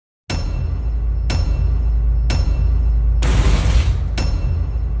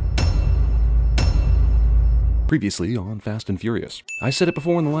Previously on Fast and Furious. I said it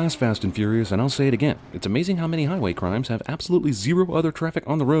before in the last Fast and Furious, and I'll say it again. It's amazing how many highway crimes have absolutely zero other traffic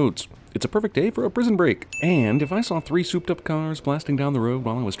on the roads. It's a perfect day for a prison break. And if I saw 3 souped-up cars blasting down the road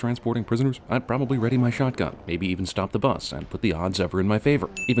while I was transporting prisoners, I'd probably ready my shotgun, maybe even stop the bus, and put the odds ever in my favor.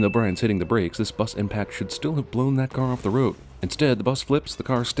 Even though Brian's hitting the brakes, this bus impact should still have blown that car off the road. Instead, the bus flips, the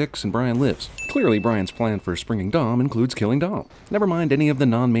car sticks, and Brian lives. Clearly, Brian's plan for springing Dom includes killing Dom. Never mind any of the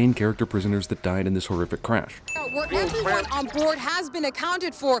non-main character prisoners that died in this horrific crash. Where everyone on board has been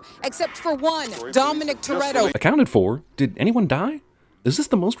accounted for, except for one, Dominic Toretto. Accounted for? Did anyone die? Is this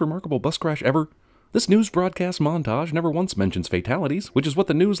the most remarkable bus crash ever? This news broadcast montage never once mentions fatalities, which is what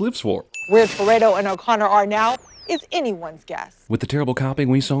the news lives for. Where Toretto and O'Connor are now is anyone's guess. With the terrible copying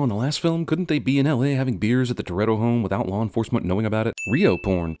we saw in the last film, couldn't they be in LA having beers at the Toretto home without law enforcement knowing about it? Rio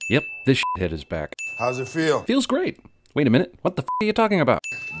porn. Yep, this shithead is back. How's it feel? Feels great. Wait a minute, what the f are you talking about?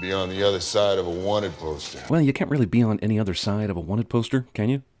 Be on the other side of a wanted poster. Well, you can't really be on any other side of a wanted poster, can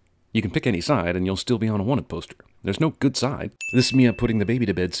you? You can pick any side and you'll still be on a wanted poster. There's no good side. This Mia putting the baby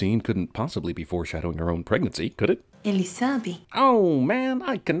to bed scene couldn't possibly be foreshadowing her own pregnancy, could it? Elisabi. Oh man,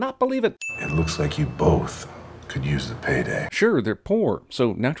 I cannot believe it. It looks like you both could use the payday. Sure, they're poor,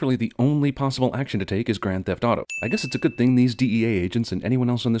 so naturally the only possible action to take is Grand Theft Auto. I guess it's a good thing these DEA agents and anyone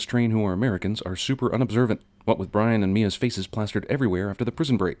else on this train who are Americans are super unobservant. What with Brian and Mia's faces plastered everywhere after the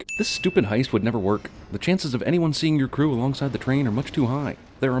prison break. This stupid heist would never work. The chances of anyone seeing your crew alongside the train are much too high.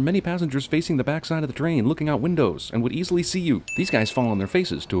 There are many passengers facing the backside of the train looking out windows and would easily see you. These guys fall on their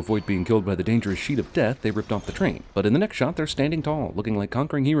faces to avoid being killed by the dangerous sheet of death they ripped off the train. But in the next shot, they're standing tall, looking like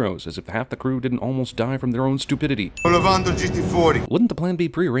conquering heroes, as if half the crew didn't almost die from their own stupidity. Wouldn't the plan be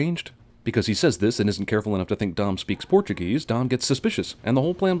prearranged? Because he says this and isn't careful enough to think Dom speaks Portuguese, Dom gets suspicious, and the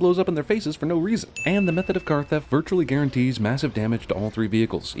whole plan blows up in their faces for no reason. And the method of car theft virtually guarantees massive damage to all 3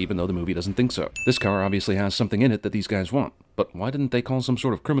 vehicles, even though the movie doesn't think so. This car obviously has something in it that these guys want, but why didn't they call some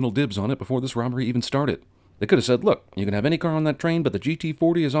sort of criminal dibs on it before this robbery even started? They could have said, look, you can have any car on that train, but the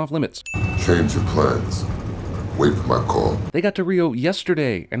GT40 is off limits. Change your plans. Wait for my call. They got to Rio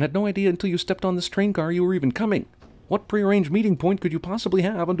yesterday, and had no idea until you stepped on this train car you were even coming. What prearranged meeting point could you possibly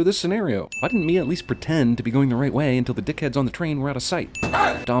have under this scenario? Why didn't Mia at least pretend to be going the right way until the dickheads on the train were out of sight?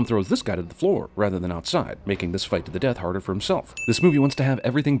 Dom throws this guy to the floor rather than outside, making this fight to the death harder for himself. This movie wants to have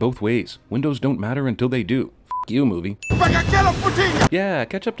everything both ways. Windows don't matter until they do. F you, movie. Yeah,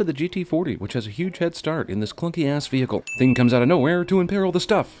 catch up to the GT40, which has a huge head start in this clunky-ass vehicle. Thing comes out of nowhere to imperil the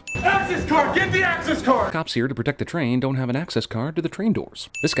stuff. Access card! Get the access card! Cops here to protect the train don't have an access card to the train doors.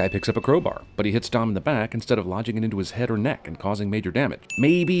 This guy picks up a crowbar, but he hits Dom in the back instead of lodging it into his head or neck and causing major damage.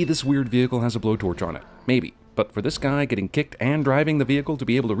 Maybe this weird vehicle has a blowtorch on it. Maybe. But for this guy getting kicked and driving the vehicle to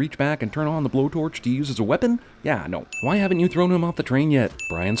be able to reach back and turn on the blowtorch to use as a weapon? Yeah, no. Why haven't you thrown him off the train yet?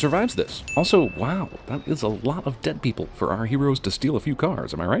 Brian survives this. Also, wow, that is a lot of dead people for our heroes to steal a few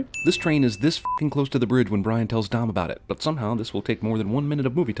cars, am I right? This train is this f***ing close to the bridge when Brian tells Dom about it, but somehow this will take more than 1 minute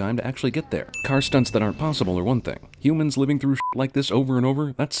of movie time to actually get there. Car stunts that aren't possible are one thing. Humans living through shit like this over and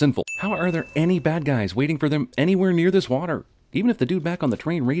over, that's sinful. How are there any bad guys waiting for them anywhere near this water? Even if the dude back on the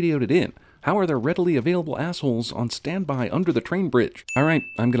train radioed it in, how are there readily available assholes on standby under the train bridge? Alright,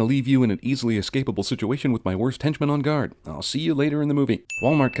 I'm gonna leave you in an easily escapable situation with my worst henchman on guard. I'll see you later in the movie.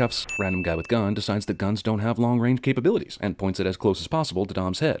 Walmart cuffs. Random guy with gun decides that guns don't have long-range capabilities and points it as close as possible to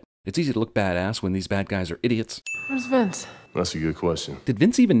Dom's head. It's easy to look badass when these bad guys are idiots. Where's Vince? That's a good question. Did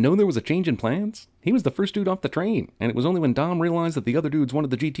Vince even know there was a change in plans? He was the first dude off the train, and it was only when Dom realized that the other dudes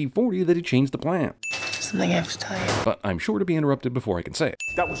wanted the GT40 that he changed the plan. Something I have to tell you. But I'm sure to be interrupted before I can say it.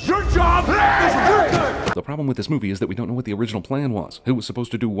 That was your job! This was your time! The problem with this movie is that we don't know what the original plan was, who was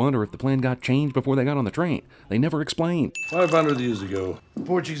supposed to do what, or if the plan got changed before they got on the train. They never explain. 500 years ago, the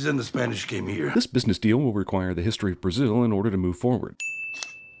Portuguese and the Spanish came here. This business deal will require the history of Brazil in order to move forward.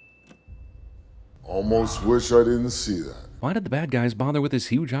 Almost wish I didn't see that. Why did the bad guys bother with this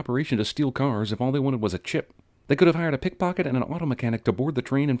huge operation to steal cars if all they wanted was a chip? They could have hired a pickpocket and an auto mechanic to board the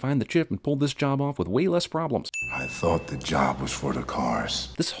train and find the chip and pulled this job off with way less problems. I thought the job was for the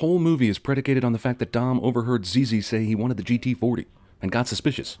cars. This whole movie is predicated on the fact that Dom overheard Zizi say he wanted the GT40 and got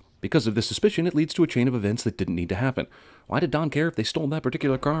suspicious. Because of this suspicion, it leads to a chain of events that didn't need to happen. Why did Dom care if they stole that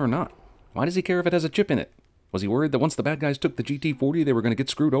particular car or not? Why does he care if it has a chip in it? Was he worried that once the bad guys took the GT40, they were going to get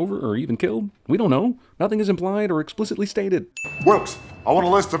screwed over or even killed? We don't know. Nothing is implied or explicitly stated. Wilkes, I want a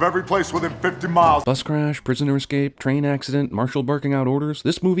list of every place within 50 miles. Bus crash, prisoner escape, train accident, marshal barking out orders.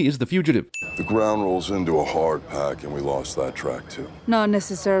 This movie is The Fugitive. The ground rolls into a hard pack and we lost that track too. Not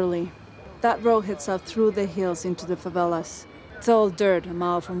necessarily. That road heads up through the hills into the favelas. It's all dirt a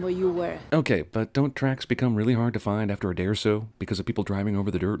mile from where you were. Okay, but don't tracks become really hard to find after a day or so because of people driving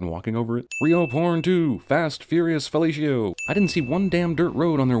over the dirt and walking over it? Rio Porn 2, Fast, Furious, Fellatio. I didn't see one damn dirt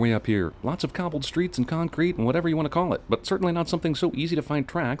road on their way up here. Lots of cobbled streets and concrete and whatever you want to call it, but certainly not something so easy to find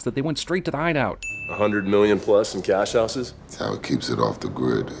tracks that they went straight to the hideout. 100 million plus in cash houses? That's how it keeps it off the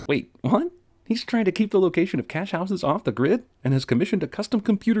grid. Wait, what? He's trying to keep the location of cash houses off the grid and has commissioned a custom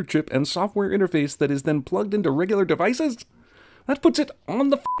computer chip and software interface that is then plugged into regular devices? That puts it on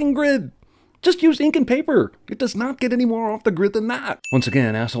the f***ing grid. Just use ink and paper. It does not get any more off the grid than that. Once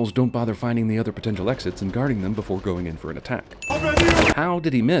again, assholes don't bother finding the other potential exits and guarding them before going in for an attack. How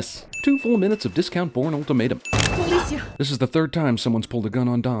did he miss? 2 full minutes of discount-born ultimatum. This is the 3rd time someone's pulled a gun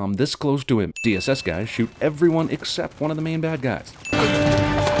on Dom this close to him. DSS guys shoot everyone except one of the main bad guys.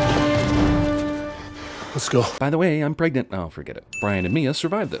 Let's go. By the way, I'm pregnant. Oh, forget it. Brian and Mia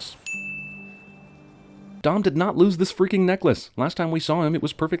survived this. Dom did not lose this freaking necklace. Last time we saw him, it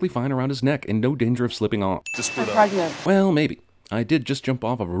was perfectly fine around his neck and no danger of slipping off. I'm pregnant. Well, maybe. I did just jump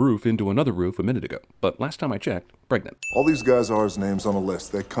off of a roof into another roof a minute ago, but last time I checked, pregnant. All these guys are his names on a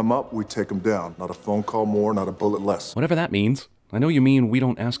list. They come up, we take them down. Not a phone call more, not a bullet less. Whatever that means. I know you mean we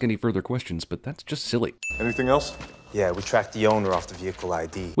don't ask any further questions, but that's just silly. Anything else? Yeah, we tracked the owner off the vehicle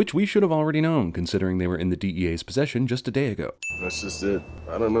ID. Which we should have already known, considering they were in the DEA's possession just a day ago. That's just it.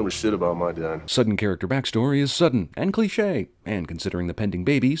 I don't remember shit about my dad. Sudden character backstory is sudden and cliche, and considering the pending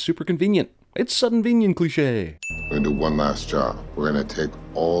baby, super convenient. It's sudden-venient cliche. We're gonna do one last job. We're gonna take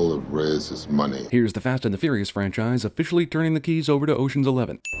all of Riz's money. Here's the Fast and the Furious franchise officially turning the keys over to Ocean's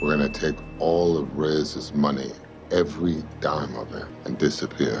 11. We're gonna take all of Riz's money, every dime of it, and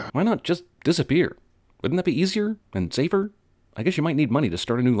disappear. Why not just disappear? Wouldn't that be easier and safer? I guess you might need money to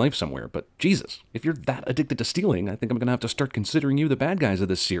start a new life somewhere, but Jesus, if you're that addicted to stealing, I think I'm gonna have to start considering you the bad guys of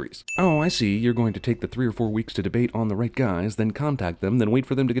this series. Oh, I see, you're going to take the 3 or 4 weeks to debate on the right guys, then contact them, then wait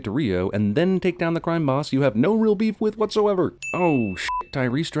for them to get to Rio, and then take down the crime boss you have no real beef with whatsoever. Oh, shit,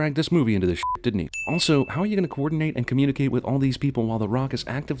 Tyrese dragged this movie into this shit, didn't he? Also, how are you gonna coordinate and communicate with all these people while The Rock is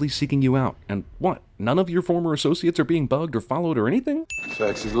actively seeking you out? And what, none of your former associates are being bugged or followed or anything?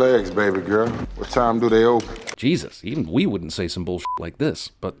 Sexy legs, baby girl. What time do they open? Jesus, even we wouldn't say some bullshit like this,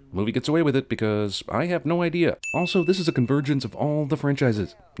 but movie gets away with it because I have no idea. Also, this is a convergence of all the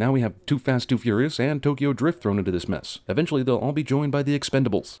franchises. Now we have Too Fast, Too Furious and Tokyo Drift thrown into this mess. Eventually, they'll all be joined by the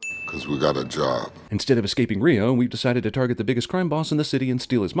Expendables. Because we got a job. Instead of escaping Rio, we've decided to target the biggest crime boss in the city and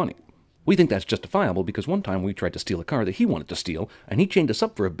steal his money. We think that's justifiable because one time we tried to steal a car that he wanted to steal, and he chained us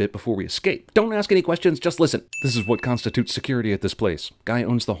up for a bit before we escaped. Don't ask any questions, just listen. This is what constitutes security at this place. Guy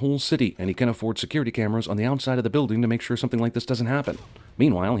owns the whole city, and he can afford security cameras on the outside of the building to make sure something like this doesn't happen.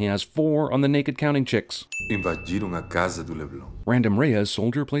 Meanwhile, he has 4 on the naked counting chicks. Invadiram a casa do Leblon. Random Reyes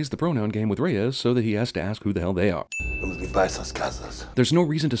soldier plays the pronoun game with Reyes so that he has to ask who the hell they are. Vamos limpar essas casas. There's no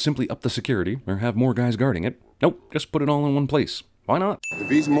reason to simply up the security or have more guys guarding it. Nope, just put it all in one place. Why not? If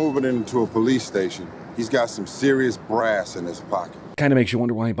he's moving into a police station, he's got some serious brass in his pocket. Kinda makes you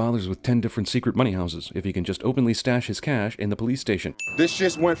wonder why he bothers with 10 different secret money houses if he can just openly stash his cash in the police station. This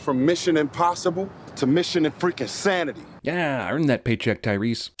just went from Mission Impossible to Mission and freaking Sanity. Yeah, earn that paycheck,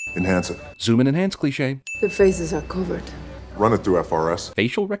 Tyrese. Enhance it. Zoom and enhance cliche. The faces are covered. Run it through FRS.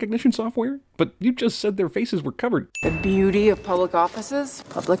 Facial recognition software? But you just said their faces were covered. The beauty of public offices,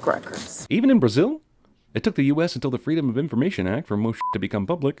 public records. Even in Brazil? It took the US until the Freedom of Information Act for most to become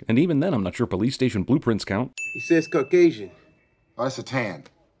public, and even then I'm not sure police station blueprints count. He says Caucasian. Oh, that's a tan.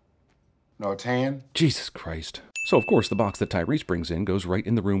 No, a tan? Jesus Christ. So of course the box that Tyrese brings in goes right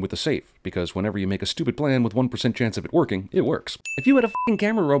in the room with the safe, because whenever you make a stupid plan with 1% chance of it working, it works. If you had a f***ing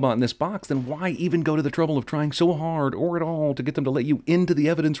camera robot in this box, then why even go to the trouble of trying so hard, or at all, to get them to let you into the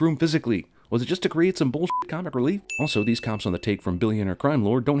evidence room physically? Was it just to create some bullshit comic relief? Also, these cops on the take from billionaire crime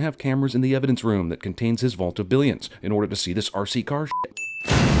lord don't have cameras in the evidence room that contains his vault of billions in order to see this RC car shit.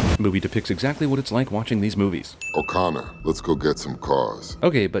 The movie depicts exactly what it's like watching these movies. O'Connor, let's go get some cars.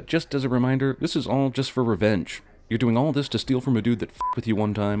 Okay, but just as a reminder, this is all just for revenge. You're doing all this to steal from a dude that f***ed with you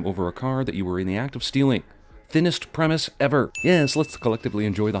one time over a car that you were in the act of stealing. Thinnest premise ever. Yes, let's collectively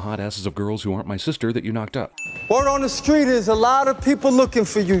enjoy the hot asses of girls who aren't my sister that you knocked up. Word on the street is a lot of people looking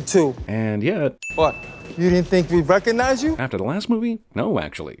for you two. And yet... What? You didn't think we'd recognize you? After the last movie? No,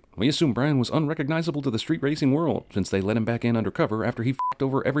 actually. We assumed Brian was unrecognizable to the street racing world, since they let him back in undercover after he f***ed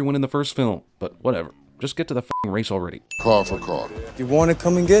over everyone in the first film. But whatever. Just get to the f***ing race already. Car for car. You want to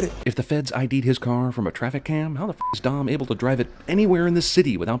come and get it? If the feds ID'd his car from a traffic cam, how the f*** is Dom able to drive it anywhere in this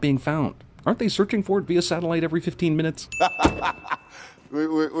city without being found? Aren't they searching for it via satellite every 15 minutes?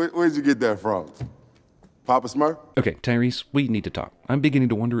 Where'd you get that from? Papa Smurf? Okay, Tyrese, we need to talk. I'm beginning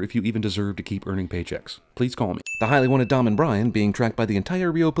to wonder if you even deserve to keep earning paychecks. Please call me. The highly wanted Dom and Brian, being tracked by the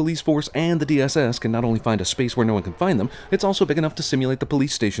entire Rio police force and the DSS, can not only find a space where no one can find them, it's also big enough to simulate the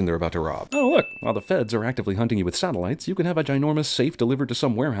police station they're about to rob. Oh look, while the feds are actively hunting you with satellites, you can have a ginormous safe delivered to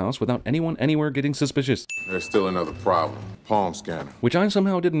some warehouse without anyone anywhere getting suspicious. There's still another problem. Palm scanner. Which I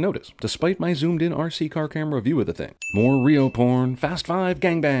somehow didn't notice, despite my zoomed-in RC car camera view of the thing. More Rio porn, Fast 5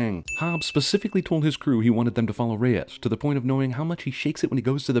 gangbang. Hobbs specifically told his crew he wanted them to follow Reyes, to the point of knowing how much he shakes it when he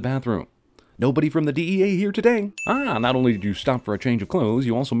goes to the bathroom. Nobody from the DEA here today. Not only did you stop for a change of clothes,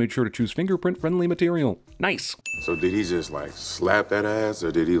 you also made sure to choose fingerprint-friendly material. Nice. So did he just like slap that ass,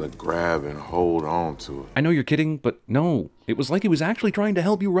 or did he like grab and hold on to it? I know you're kidding, but no. It was like he was actually trying to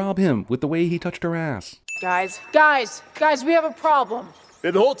help you rob him with the way he touched her ass. Guys, we have a problem.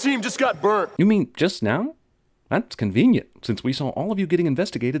 Hey, the whole team just got burnt. You mean just now? That's convenient, since we saw all of you getting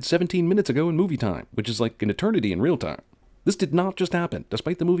investigated 17 minutes ago in movie time, which is like an eternity in real time. This did not just happen,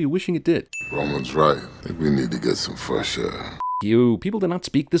 despite the movie wishing it did. Roman's right. I think we need to get some fresh air. You, people did not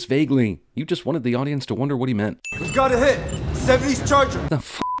speak this vaguely. You just wanted the audience to wonder what he meant. We got a hit. 70s Charger. The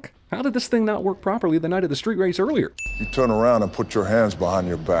fuck? How did this thing not work properly the night of the street race earlier? You turn around and put your hands behind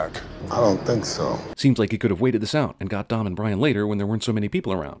your back. I don't think so. Seems like he could have waited this out and got Dom and Brian later when there weren't so many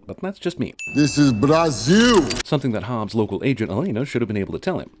people around, but that's just me. This is Brazil! Something that Hobbs' local agent Elena should have been able to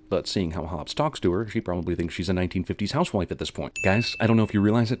tell him, but seeing how Hobbs talks to her, she probably thinks she's a 1950s housewife at this point. Guys, I don't know if you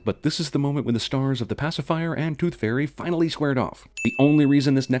realize it, but this is the moment when the stars of The Pacifier and Tooth Fairy finally squared off. The only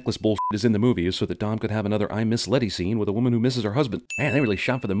reason this necklace bullshit is in the movie is so that Dom could have another I Miss Letty scene with a woman who misses her husband. Man, they really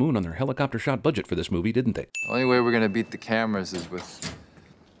shot for the moon on their helicopter shot budget for this movie, didn't they? The only way we're gonna beat the cameras is with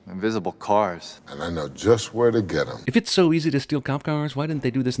invisible cars. And I know just where to get them. If it's so easy to steal cop cars, why didn't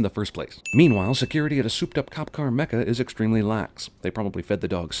they do this in the first place? Meanwhile, security at a souped-up cop car mecca is extremely lax. They probably fed the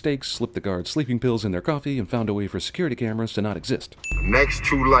dogs steaks, slipped the guards sleeping pills in their coffee, and found a way for security cameras to not exist. Next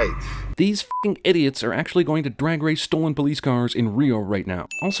 2 lights. These f***ing idiots are actually going to drag race stolen police cars in Rio right now.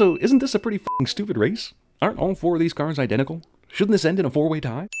 Also, isn't this a pretty f***ing stupid race? Aren't all 4 of these cars identical? Shouldn't this end in a 4-way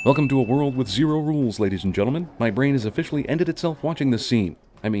tie? Welcome to a world with 0 rules, ladies and gentlemen. My brain has officially ended itself watching this scene.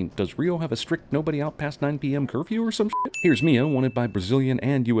 I mean, does Rio have a strict nobody out past 9 p.m. curfew or some shit? Here's Mia, wanted by Brazilian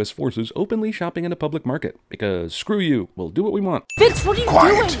and U.S. forces, openly shopping in a public market. Because screw you, we'll do what we want. Vince, what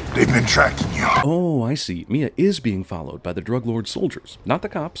are you doing? They've been tracking you. Oh, I see. Mia is being followed by the drug lord soldiers, not the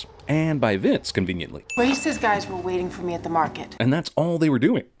cops, and by Vince, conveniently. Race's guys were waiting for me at the market. And that's all they were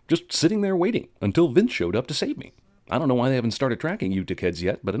doing, just sitting there waiting, until Vince showed up to save me. I don't know why they haven't started tracking you dickheads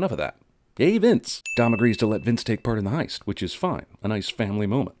yet, but enough of that. Yay, Vince! Dom agrees to let Vince take part in the heist, which is fine, a nice family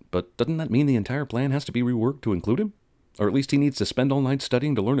moment. But doesn't that mean the entire plan has to be reworked to include him? Or at least he needs to spend all night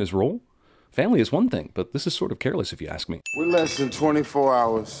studying to learn his role? Family is one thing, but this is sort of careless if you ask me. We're less than 24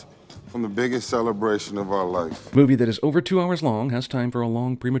 hours from the biggest celebration of our life. Movie that is over 2 hours long has time for a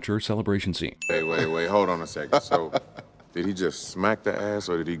long premature celebration scene. Wait, hold on a second. So, did he just smack the ass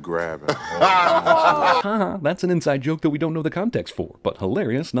or did he grab him? Haha, that's an inside joke that we don't know the context for, but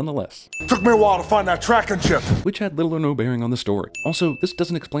hilarious nonetheless. Took me a while to find that tracking chip. Which had little or no bearing on the story. Also, this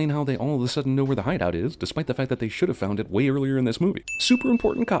doesn't explain how they all of a sudden know where the hideout is, despite the fact that they should have found it way earlier in this movie. Super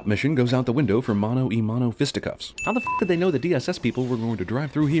important cop mission goes out the window for mono fisticuffs. How the f did they know the DSS people were going to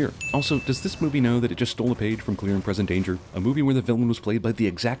drive through here? Also, does this movie know that it just stole a page from Clear and Present Danger, a movie where the villain was played by the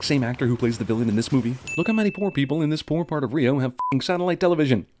exact same actor who plays the villain in this movie? Look how many poor people in this poor part of Rio have f***ing satellite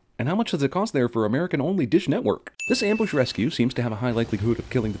television. And how much does it cost there for American-only Dish Network? This ambush rescue seems to have a high likelihood of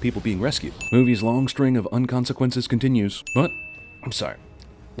killing the people being rescued. Movie's long string of unconsequences continues. What? I'm sorry.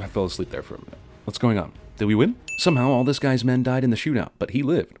 I fell asleep there for a minute. What's going on? Did we win? Somehow all this guy's men died in the shootout, but he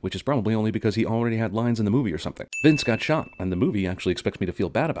lived, which is probably only because he already had lines in the movie or something. Vince got shot, and the movie actually expects me to feel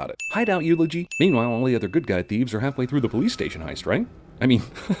bad about it. Hideout eulogy. Meanwhile, all the other good guy thieves are halfway through the police station heist, right? I mean,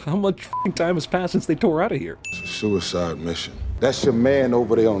 how much f***ing time has passed since they tore out of here? It's a suicide mission. That's your man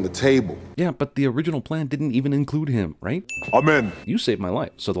over there on the table. Yeah, but the original plan didn't even include him, right? I'm in. You saved my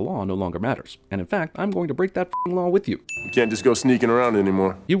life, so the law no longer matters. And in fact, I'm going to break that f***ing law with you. You can't just go sneaking around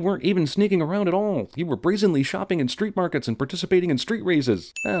anymore. You weren't even sneaking around at all. You were brazenly shopping in street markets and participating in street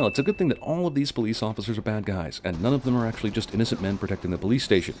races. Well, it's a good thing that all of these police officers are bad guys, and none of them are actually just innocent men protecting the police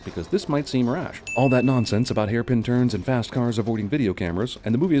station, because this might seem rash. All that nonsense about hairpin turns and fast cars avoiding video cameras,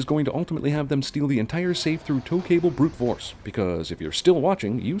 and the movie is going to ultimately have them steal the entire safe through tow cable brute force, because if you're still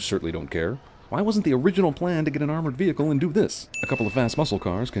watching, you certainly don't care. Why wasn't the original plan to get an armored vehicle and do this? A couple of fast muscle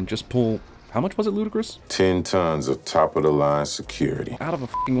cars can just pull How much was it, Ludicrous? 10 tons of top-of-the-line security. Out of a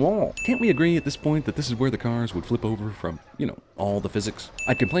fucking wall. Can't we agree at this point that this is where the cars would flip over from, you know, all the physics?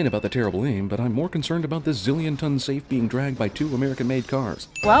 I'd complain about the terrible aim, but I'm more concerned about this zillion-ton safe being dragged by 2 American-made cars.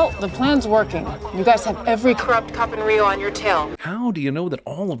 Well, the plan's working. You guys have every corrupt cop in Rio on your tail. How do you know that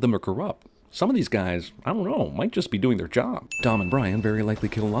all of them are corrupt? Some of these guys, I don't know, might just be doing their job. Dom and Brian very likely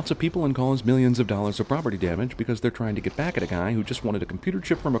kill lots of people and cause millions of dollars of property damage because they're trying to get back at a guy who just wanted a computer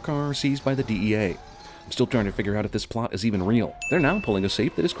chip from a car seized by the DEA. I'm still trying to figure out if this plot is even real. They're now pulling a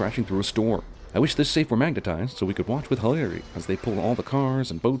safe that is crashing through a store. I wish this safe were magnetized so we could watch with hilarity as they pull all the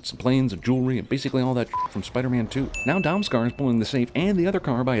cars and boats and planes and jewelry and basically all that from Spider-Man 2. Now Dom's car is pulling the safe and the other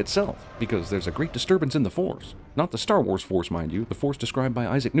car by itself because there's a great disturbance in the Force. Not the Star Wars Force, mind you. The Force described by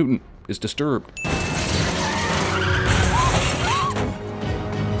Isaac Newton is disturbed.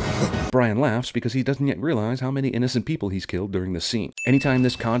 Brian laughs because he doesn't yet realize how many innocent people he's killed during this scene. Anytime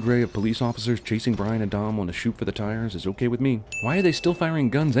this cadre of police officers chasing Brian and Dom want to shoot for the tires is okay with me. Why are they still firing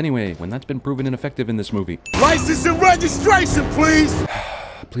guns anyway, when that's been proven ineffective in this movie? License and registration, please!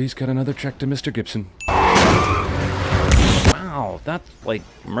 Please cut another check to Mr. Gibson. Wow, that's like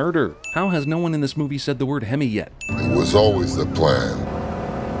murder. How has no one in this movie said the word Hemi yet? It was always the plan.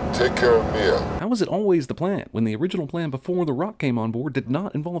 Take care of Mia. How was it always the plan, when the original plan before The Rock came on board did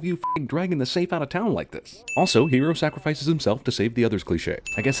not involve you f***ing dragging the safe out of town like this? Also, hero sacrifices himself to save the others cliche.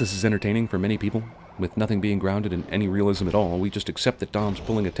 I guess this is entertaining for many people. With nothing being grounded in any realism at all, we just accept that Dom's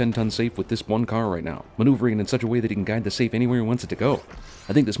pulling a 10-ton safe with this one car right now, maneuvering it in such a way that he can guide the safe anywhere he wants it to go.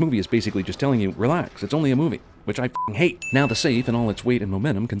 I think this movie is basically just telling you, relax, it's only a movie, which I f***ing hate. Now the safe and all its weight and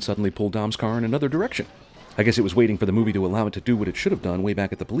momentum can suddenly pull Dom's car in another direction. I guess it was waiting for the movie to allow it to do what it should have done way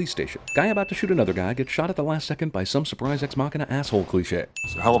back at the police station. Guy about to shoot another guy gets shot at the last second by some surprise ex machina asshole cliche.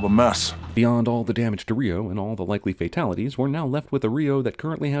 It's a hell of a mess. Beyond all the damage to Rio and all the likely fatalities, we're now left with a Rio that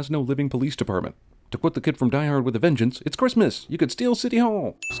currently has no living police department. To quote the kid from Die Hard with a Vengeance, it's Christmas, you could steal City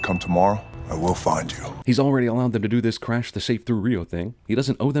Hall. Just come tomorrow, I will find you. He's already allowed them to do this crash the safe through Rio thing. He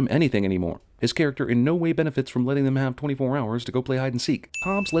doesn't owe them anything anymore. His character in no way benefits from letting them have 24 hours to go play hide and seek.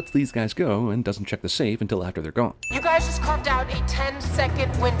 Hobbs lets these guys go and doesn't check the safe until after they're gone. You guys just carved out a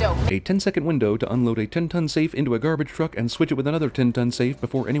 10-second window. A 10-second window to unload a 10-ton safe into a garbage truck and switch it with another 10-ton safe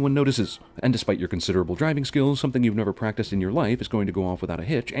before anyone notices. And despite your considerable driving skills, something you've never practiced in your life is going to go off without a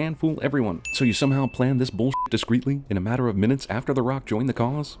hitch and fool everyone. So you somehow plan this bullshit discreetly in a matter of minutes after The Rock joined the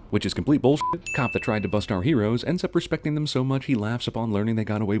cause? Which is complete bullshit. Cop that tried to bust our heroes ends up respecting them so much he laughs upon learning they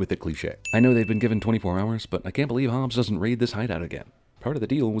got away with it cliche. I know they've been given 24 hours, but I can't believe Hobbs doesn't raid this hideout again. Part of the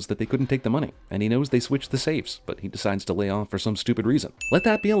deal was that they couldn't take the money, and he knows they switched the safes, but he decides to lay off for some stupid reason. Let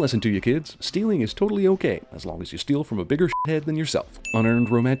that be a lesson to you kids. Stealing is totally okay, as long as you steal from a bigger shithead than yourself. Unearned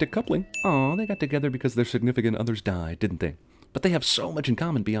romantic coupling. Aw, they got together because their significant others died, didn't they? But they have so much in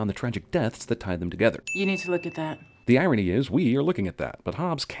common beyond the tragic deaths that tie them together. You need to look at that. The irony is, we are looking at that, but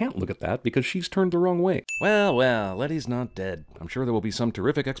Hobbs can't look at that because she's turned the wrong way. Well, Letty's not dead. I'm sure there will be some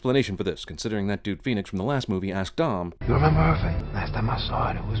terrific explanation for this, considering that dude Phoenix from the last movie asked Dom. You remember her face? Last time I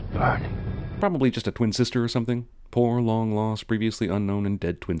saw it was burning. Probably just a twin sister or something. Poor, long-lost, previously unknown and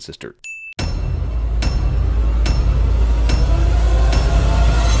dead twin sister.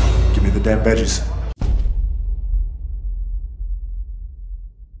 Give me the damn veggies.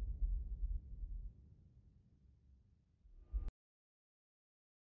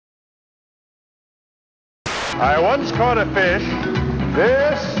 I once caught a fish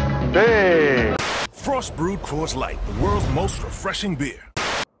this big. Frost Brewed Coors Light, the world's most refreshing beer.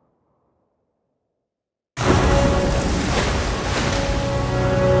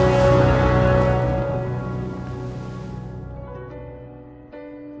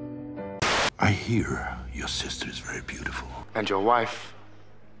 I hear your sister is very beautiful. And your wife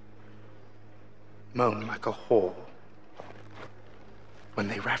moaned like a whore when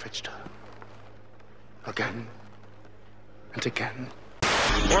they ravaged her. Again and again.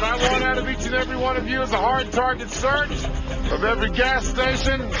 What I want out of each and every one of you is a hard target search of every gas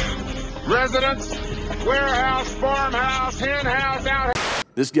station, residence, warehouse, farmhouse, hen house, outhouse.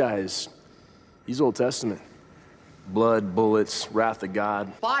 This guy he's Old Testament. Blood, bullets, wrath of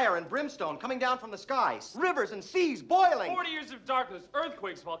God. Fire and brimstone coming down from the skies. Rivers and seas boiling. 40 years of darkness,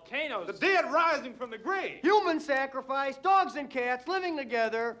 earthquakes, volcanoes. The dead rising from the grave. Human sacrifice, dogs and cats living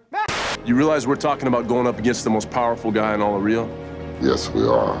together. You realize we're talking about going up against the most powerful guy in all of Rio? Yes, we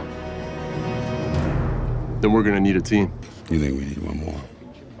are. Then we're gonna need a team. You think we need one more?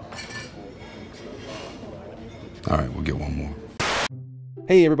 All right, we'll get one more.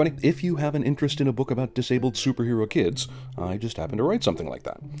 Hey everybody, if you have an interest in a book about disabled superhero kids, I just happened to write something like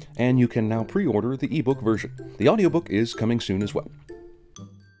that. And you can now pre-order the ebook version. The audiobook is coming soon as well.